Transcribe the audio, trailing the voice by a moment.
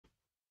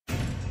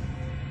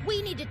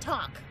We need to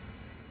talk.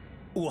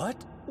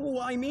 What?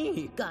 Why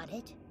me? Got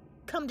it.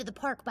 Come to the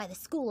park by the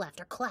school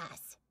after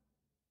class.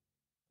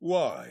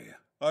 Why?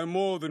 I'm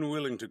more than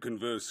willing to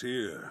converse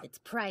here. It's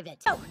private.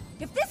 Oh,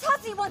 if this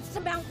hussy wants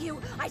to mount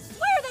you, I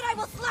swear that I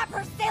will slap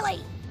her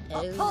silly!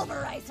 I'll Oh.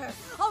 pulverize her!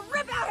 I'll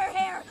rip out her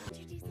hair!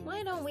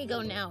 Why don't we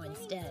go now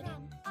instead?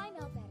 I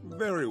know better.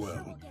 Very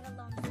well.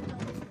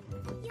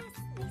 Yes,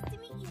 nice to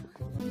meet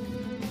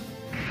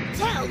you.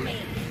 Tell me!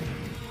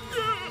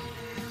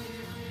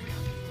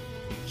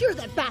 You're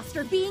that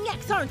bastard being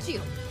X, aren't you?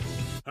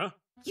 Huh?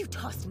 You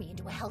tossed me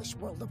into a hellish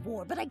world of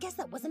war, but I guess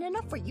that wasn't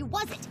enough for you,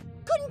 was it?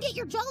 Couldn't get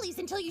your jollies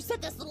until you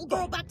sent this little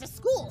girl back to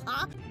school,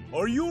 huh?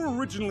 Are you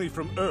originally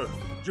from Earth?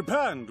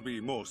 Japan, to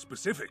be more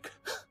specific.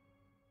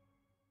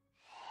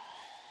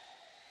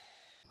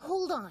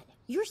 Hold on.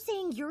 You're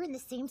saying you're in the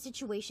same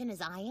situation as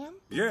I am?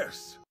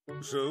 Yes.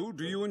 So,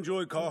 do you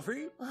enjoy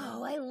coffee?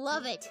 Oh, I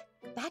love it.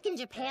 Back in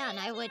Japan,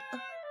 I would...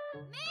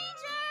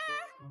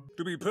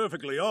 To be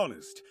perfectly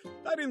honest,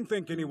 I didn't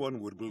think anyone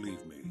would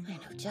believe me. I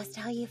know just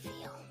how you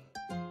feel.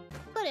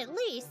 But at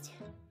least,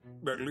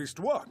 At least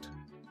what?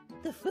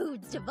 the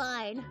food's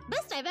divine.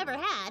 Best I've ever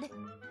had.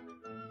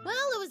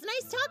 Well, it was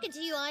nice talking to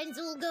you, Ainz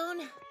Ooal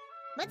Gown.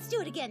 Let's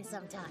do it again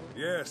sometime.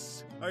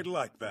 Yes, I'd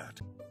like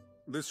that.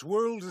 This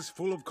world is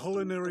full of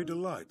culinary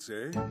delights,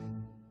 eh?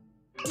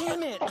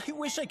 Damn it! I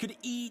wish I could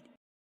eat.